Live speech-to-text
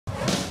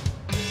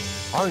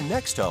Our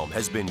next home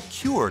has been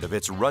cured of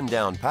its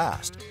rundown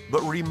past,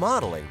 but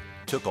remodeling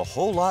took a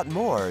whole lot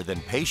more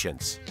than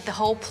patience. The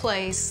whole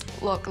place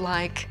looked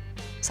like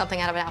something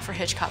out of an Alfred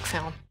Hitchcock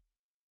film.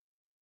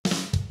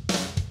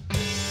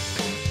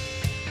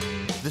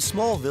 The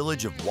small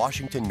village of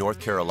Washington, North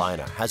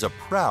Carolina has a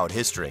proud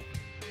history.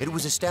 It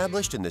was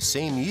established in the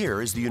same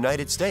year as the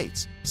United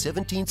States,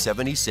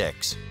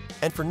 1776.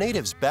 And for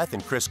natives Beth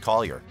and Chris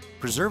Collier,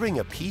 preserving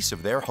a piece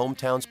of their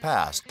hometown's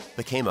past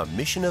became a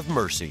mission of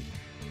mercy.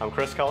 I'm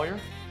Chris Collier.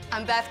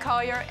 I'm Beth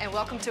Collier, and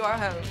welcome to our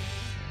home.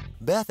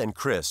 Beth and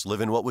Chris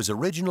live in what was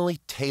originally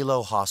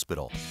Tayloe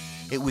Hospital.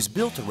 It was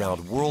built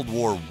around World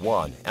War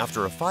I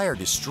after a fire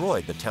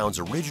destroyed the town's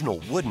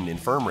original wooden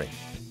infirmary.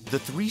 The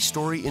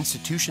three-story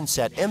institution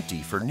sat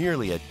empty for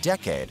nearly a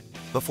decade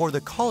before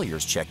the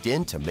Colliers checked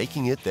in to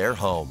making it their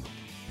home.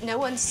 No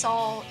one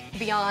saw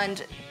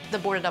beyond the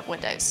boarded-up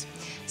windows.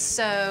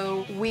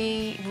 So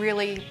we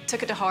really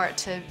took it to heart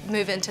to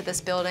move into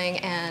this building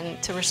and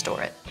to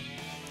restore it.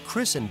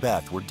 Chris and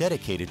Beth were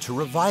dedicated to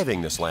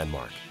reviving this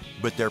landmark,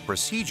 but their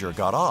procedure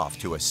got off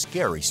to a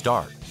scary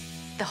start.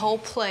 The whole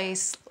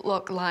place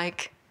looked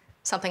like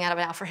something out of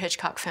an Alfred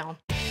Hitchcock film.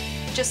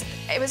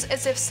 It was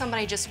as if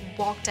somebody just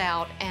walked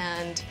out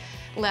and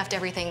left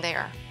everything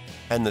there.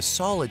 And the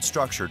solid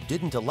structure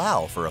didn't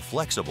allow for a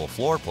flexible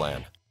floor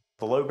plan.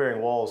 The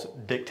load-bearing walls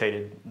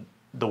dictated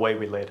the way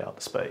we laid out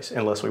the space,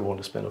 unless we wanted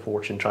to spend a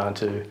fortune trying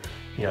to,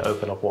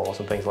 open up walls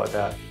and things like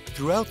that.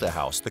 Throughout the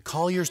house, the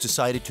Colliers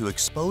decided to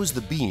expose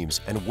the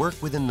beams and work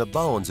within the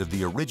bones of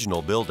the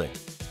original building.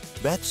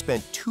 Beth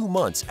spent 2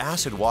 months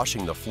acid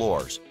washing the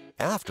floors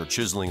after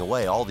chiseling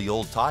away all the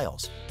old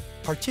tiles.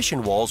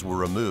 Partition walls were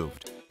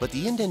removed, but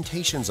the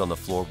indentations on the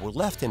floor were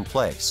left in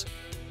place,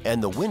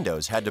 and the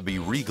windows had to be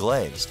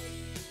reglazed.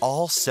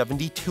 All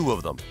 72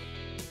 of them.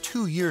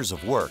 2 years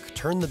of work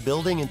turned the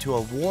building into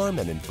a warm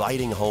and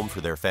inviting home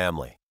for their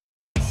family.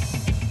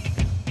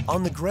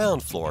 On the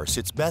ground floor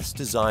sits Beth's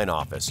design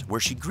office,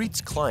 where she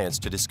greets clients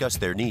to discuss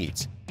their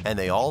needs, and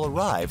they all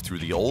arrive through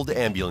the old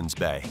ambulance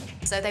bay.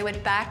 So they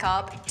would back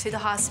up to the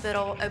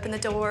hospital, open the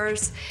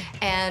doors,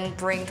 and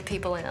bring the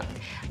people in.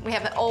 We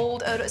have an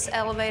old Otis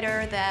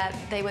elevator that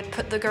they would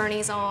put the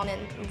gurneys on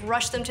and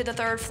rush them to the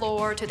 3rd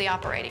floor to the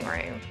operating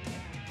room.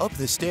 Up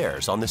the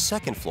stairs on the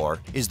 2nd floor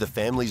is the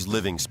family's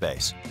living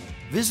space.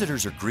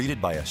 Visitors are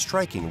greeted by a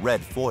striking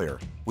red foyer,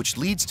 which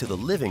leads to the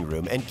living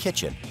room and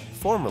kitchen,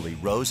 formerly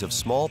rows of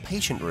small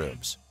patient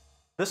rooms.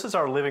 This is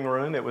our living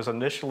room. It was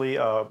initially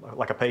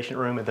like a patient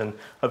room, and then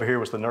over here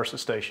was the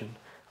nurse's station.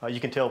 You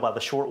can tell by the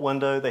short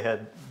window, they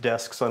had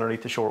desks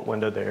underneath the short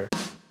window there.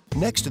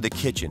 Next to the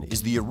kitchen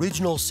is the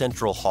original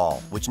central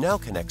hall, which now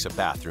connects a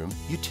bathroom,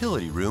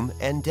 utility room,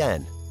 and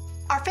den.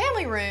 Our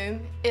family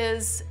room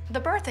is the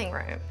birthing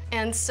room,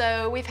 and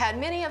so we've had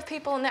many of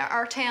people in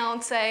our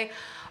town say,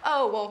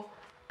 "Oh, well,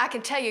 I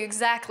can tell you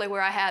exactly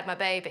where I had my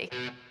baby."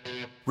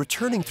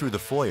 Returning through the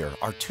foyer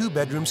are 2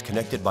 bedrooms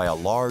connected by a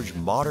large,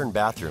 modern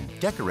bathroom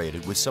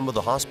decorated with some of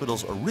the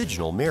hospital's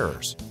original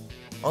mirrors.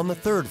 On the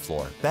 3rd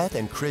floor, Beth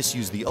and Chris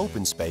use the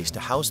open space to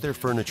house their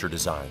furniture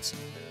designs.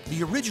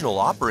 The original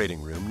operating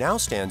room now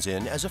stands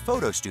in as a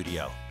photo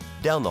studio.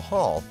 Down the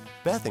hall,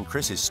 Beth and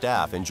Chris's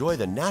staff enjoy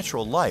the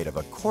natural light of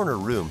a corner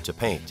room to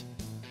paint.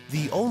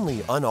 The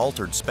only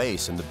unaltered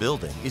space in the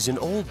building is an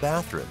old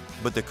bathroom,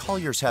 but the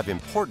Colliers have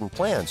important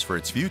plans for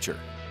its future.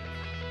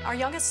 Our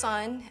youngest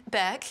son,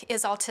 Beck,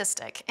 is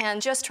autistic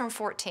and just turned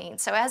 14.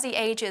 So as he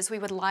ages, we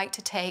would like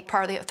to take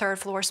part of the 3rd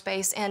floor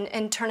space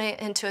and turn it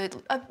into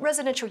a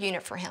residential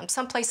unit for him,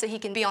 someplace that he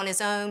can be on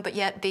his own, but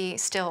yet be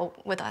still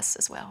with us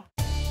as well.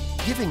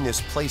 Giving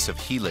this place of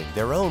healing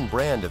their own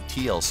brand of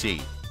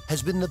TLC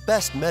has been the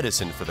best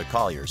medicine for the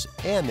Colliers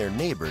and their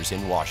neighbors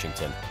in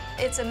Washington.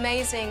 It's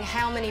amazing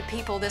how many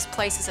people this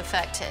place has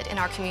affected in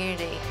our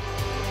community.